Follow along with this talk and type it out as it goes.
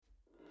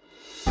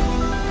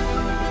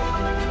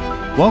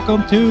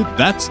Welcome to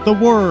That's the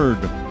Word,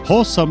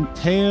 wholesome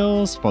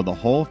tales for the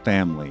whole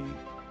family.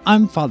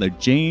 I'm Father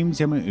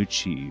James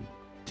Yamauchi.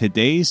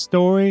 Today's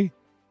story,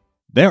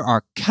 there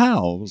are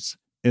cows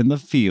in the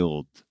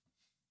field.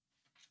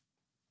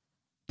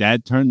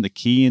 Dad turned the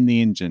key in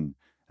the engine,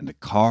 and the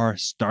car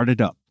started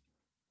up.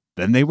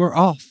 Then they were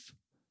off.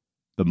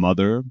 The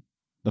mother,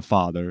 the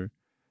father,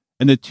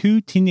 and the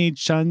two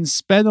teenage sons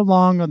sped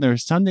along on their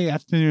Sunday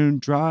afternoon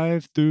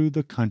drive through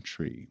the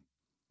country.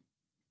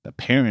 The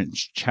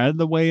parents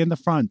chatted away in the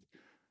front,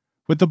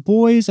 with the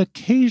boys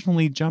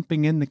occasionally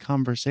jumping in the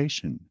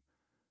conversation.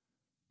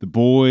 The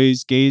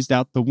boys gazed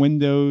out the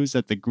windows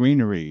at the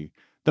greenery,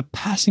 the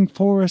passing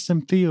forests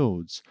and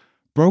fields,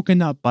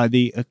 broken up by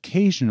the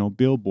occasional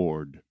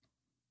billboard.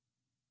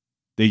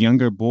 The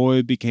younger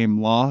boy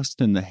became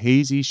lost in the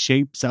hazy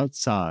shapes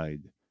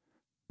outside.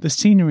 The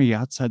scenery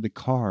outside the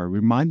car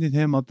reminded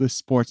him of the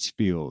sports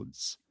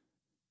fields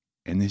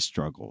and his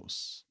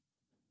struggles.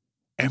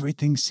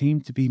 Everything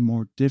seemed to be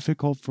more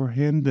difficult for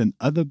him than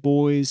other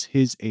boys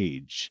his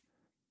age.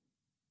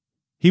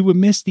 He would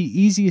miss the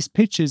easiest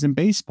pitches in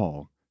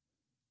baseball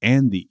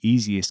and the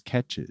easiest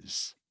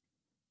catches.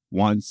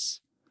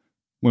 Once,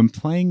 when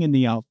playing in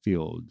the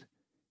outfield,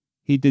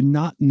 he did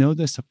not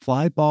notice a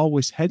fly ball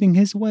was heading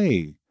his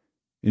way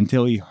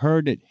until he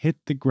heard it hit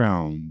the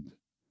ground.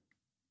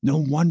 No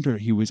wonder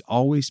he was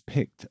always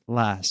picked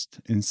last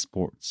in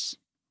sports.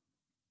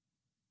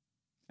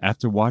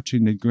 After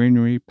watching the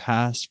greenery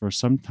pass for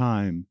some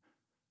time,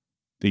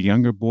 the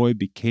younger boy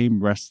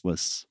became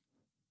restless.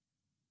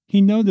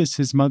 He noticed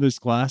his mother's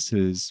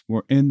glasses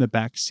were in the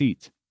back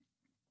seat.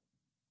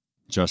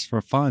 Just for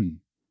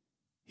fun,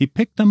 he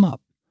picked them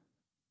up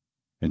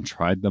and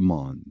tried them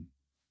on.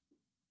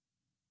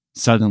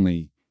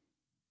 Suddenly,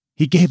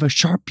 he gave a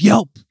sharp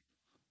yelp.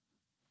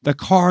 The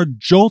car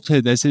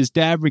jolted as his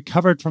dad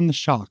recovered from the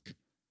shock.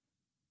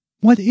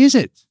 "What is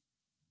it?"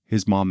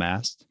 his mom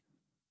asked.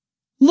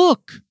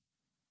 "Look,"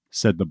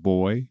 said the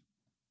boy.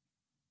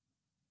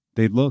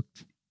 They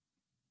looked,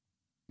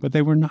 but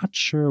they were not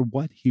sure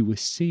what he was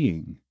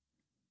seeing.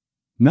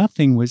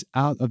 Nothing was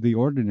out of the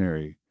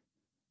ordinary,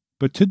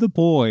 but to the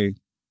boy,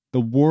 the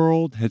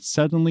world had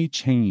suddenly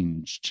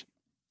changed.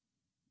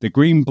 The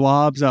green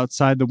blobs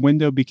outside the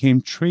window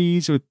became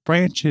trees with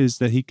branches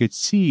that he could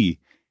see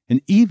and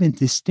even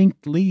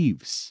distinct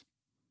leaves.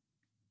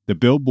 The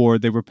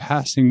billboard they were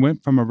passing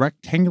went from a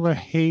rectangular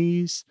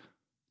haze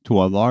to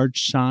a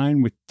large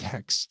sign with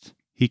text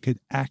he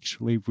could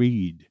actually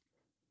read.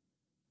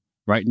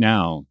 Right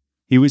now,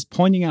 he was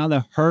pointing out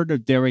a herd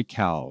of dairy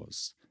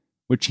cows,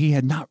 which he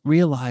had not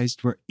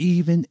realized were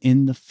even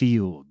in the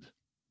field.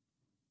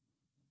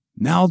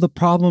 Now the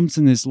problems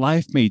in his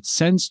life made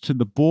sense to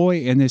the boy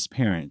and his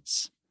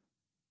parents.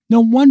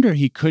 No wonder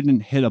he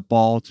couldn't hit a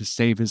ball to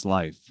save his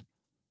life.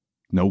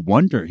 No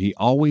wonder he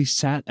always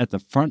sat at the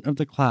front of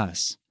the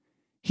class.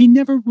 He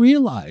never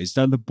realized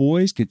that the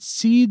boys could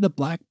see the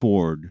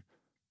blackboard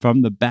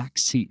from the back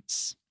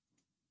seats.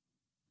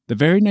 The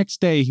very next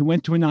day, he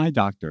went to an eye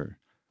doctor,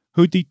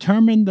 who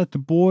determined that the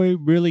boy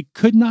really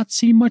could not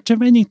see much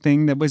of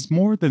anything that was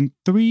more than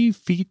 3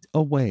 feet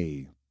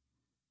away.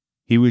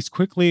 He was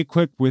quickly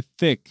equipped with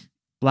thick,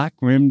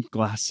 black-rimmed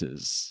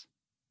glasses.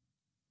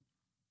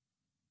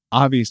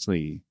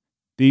 Obviously,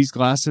 these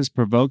glasses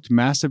provoked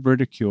massive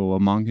ridicule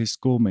among his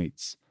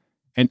schoolmates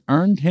and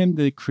earned him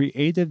the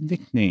creative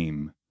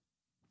nickname,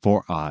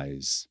 Four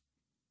Eyes.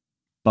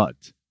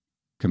 But,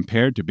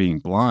 compared to being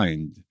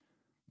blind,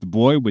 the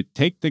boy would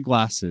take the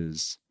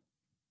glasses.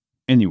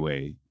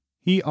 Anyway,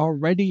 he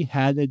already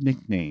had a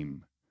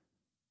nickname.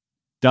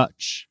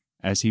 Dutch,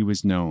 as he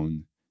was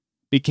known,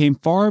 became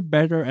far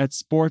better at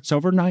sports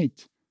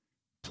overnight,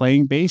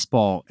 playing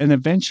baseball and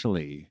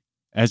eventually,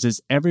 as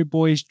is every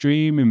boy's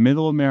dream in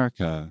Middle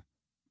America,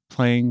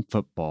 playing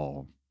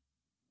football.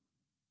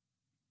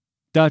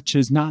 Dutch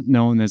is not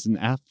known as an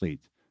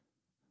athlete,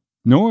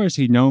 nor is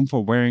he known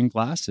for wearing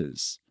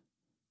glasses.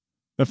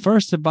 The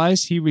first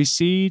advice he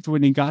received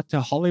when he got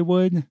to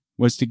Hollywood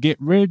was to get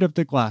rid of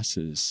the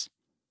glasses.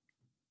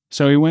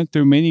 So he went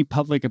through many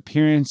public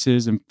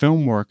appearances and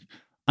film work,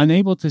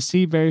 unable to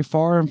see very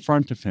far in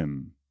front of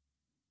him.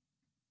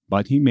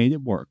 But he made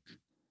it work,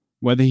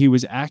 whether he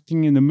was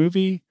acting in a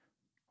movie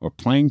or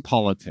playing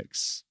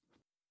politics.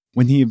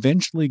 When he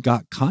eventually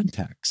got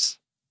contacts,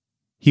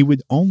 he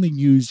would only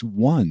use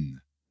one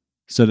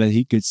so that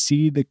he could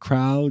see the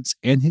crowds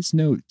and his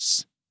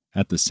notes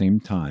at the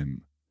same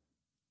time.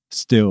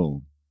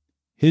 Still,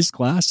 his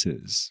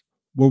glasses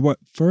were what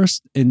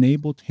first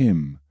enabled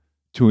him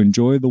to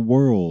enjoy the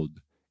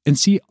world and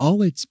see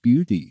all its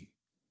beauty.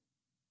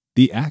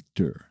 The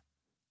actor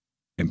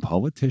and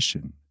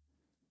politician,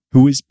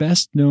 who is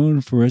best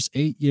known for his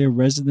 8-year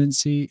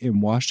residency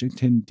in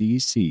Washington,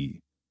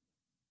 D.C.,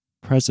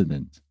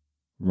 President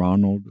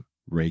Ronald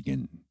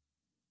Reagan.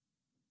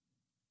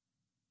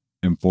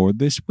 And for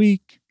this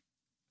week,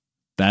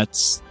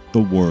 that's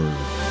the word.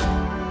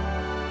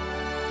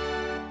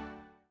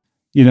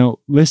 You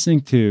know,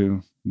 listening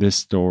to this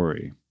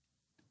story,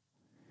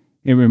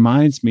 it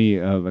reminds me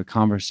of a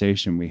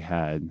conversation we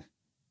had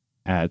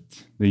at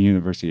the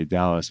University of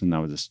Dallas when I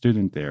was a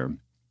student there,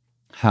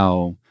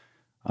 how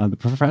the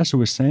professor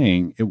was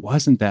saying it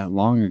wasn't that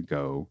long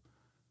ago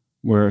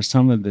where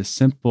some of the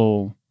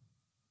simple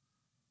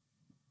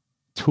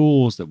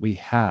tools that we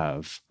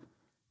have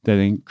that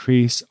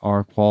increase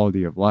our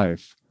quality of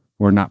life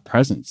were not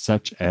present,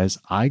 such as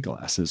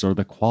eyeglasses or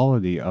the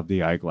quality of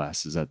the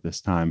eyeglasses at this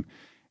time.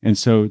 And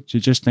so to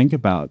just think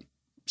about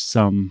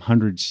some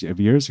hundreds of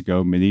years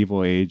ago,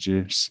 medieval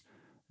ages,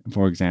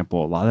 for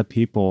example, a lot of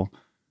people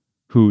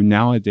who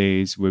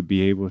nowadays would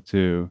be able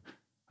to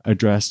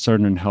address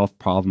certain health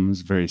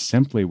problems very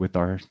simply with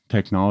our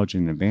technology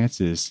and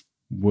advances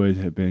would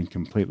have been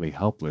completely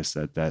helpless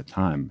at that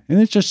time.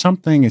 And it's just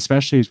something,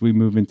 especially as we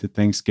move into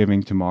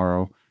Thanksgiving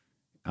tomorrow,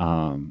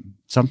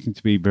 something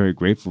to be very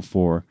grateful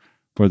for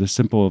the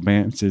simple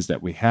advances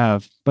that we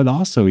have, but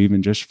also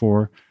even just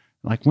for,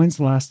 like, when's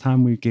the last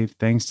time we gave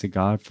thanks to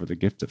God for the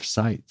gift of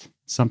sight?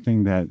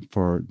 Something that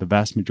for the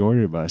vast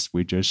majority of us,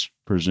 we just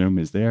presume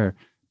is there,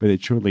 but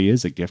it truly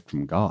is a gift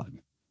from God.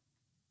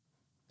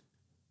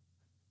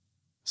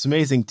 What's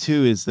amazing,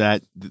 too, is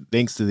that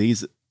thanks to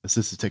these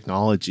assistive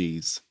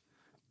technologies,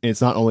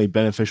 it's not only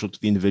beneficial to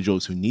the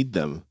individuals who need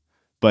them,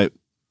 but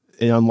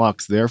it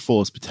unlocks their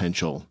fullest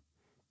potential.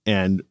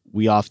 And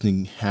we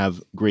often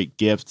have great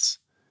gifts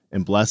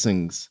and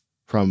blessings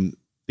from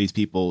these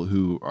people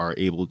who are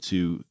able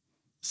to,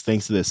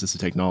 thanks to the assistive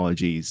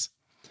technologies,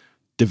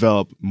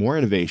 develop more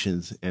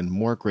innovations and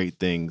more great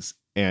things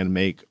and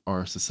make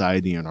our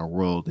society and our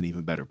world an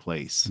even better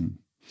place.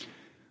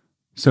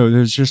 So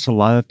there's just a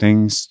lot of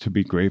things to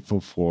be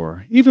grateful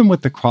for. Even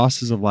with the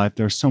crosses of life,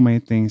 there's so many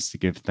things to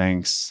give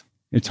thanks.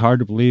 It's hard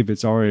to believe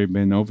it's already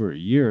been over a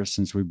year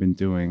since we've been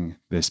doing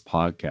this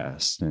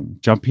podcast.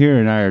 And Jean-Pierre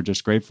and I are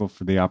just grateful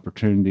for the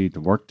opportunity to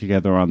work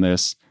together on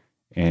this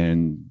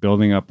and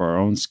building up our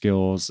own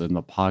skills in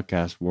the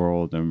podcast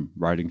world and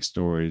writing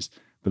stories.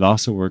 But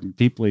also we're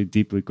deeply,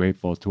 deeply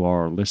grateful to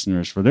our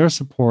listeners for their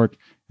support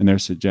and their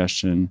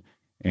suggestion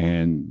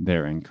and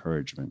their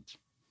encouragement.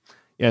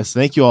 Yes,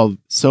 thank you all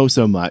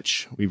so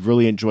much. We've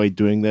really enjoyed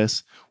doing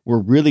this. We're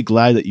really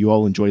glad that you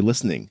all enjoy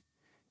listening.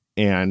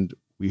 And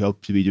we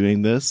hope to be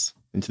doing this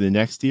into the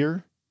next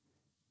year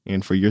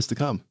and for years to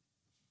come.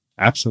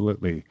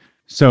 Absolutely.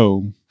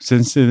 So,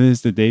 since it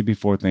is the day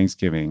before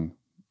Thanksgiving,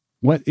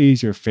 what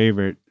is your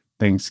favorite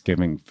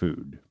Thanksgiving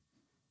food?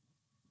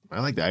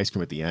 I like the ice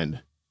cream at the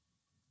end.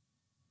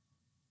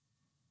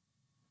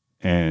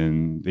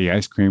 And the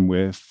ice cream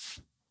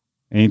with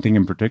anything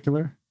in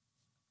particular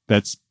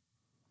that's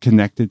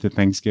connected to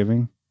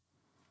Thanksgiving?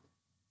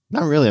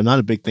 Not really. I'm not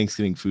a big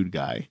Thanksgiving food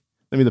guy.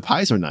 I mean, the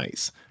pies are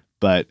nice,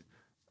 but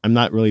I'm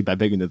not really that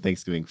big into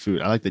Thanksgiving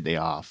food. I like the day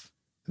off.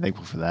 I'm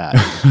thankful for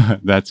that.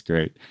 That's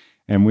great.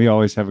 And we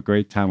always have a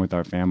great time with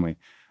our family.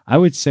 I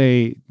would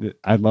say that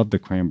I love the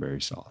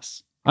cranberry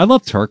sauce. I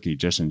love turkey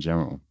just in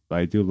general, but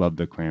I do love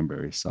the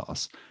cranberry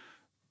sauce.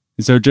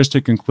 And so just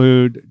to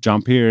conclude,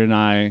 Jean-Pierre and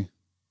I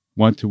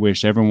want to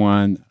wish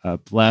everyone a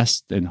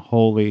blessed and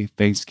holy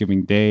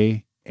Thanksgiving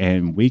Day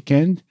and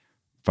weekend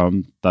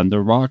from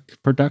Thunder Rock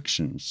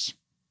Productions.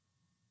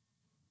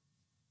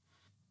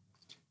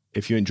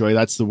 If you enjoy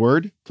That's the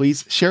Word,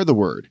 please share the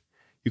word.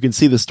 You can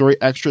see the story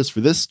extras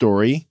for this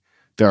story,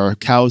 There Are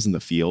Cows in the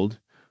Field,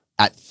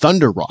 at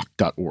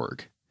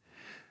thunderrock.org,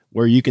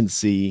 where you can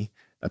see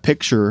a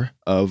picture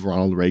of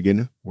Ronald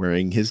Reagan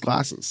wearing his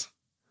glasses.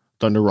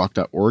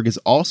 Thunderrock.org is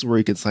also where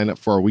you can sign up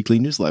for our weekly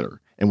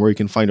newsletter and where you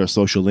can find our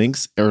social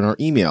links and our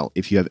email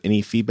if you have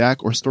any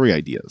feedback or story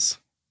ideas.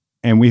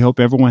 And we hope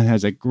everyone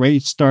has a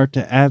great start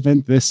to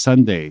Advent this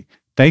Sunday.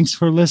 Thanks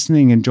for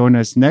listening and join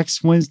us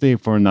next Wednesday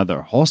for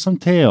another wholesome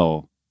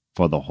tale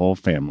for the whole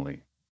family.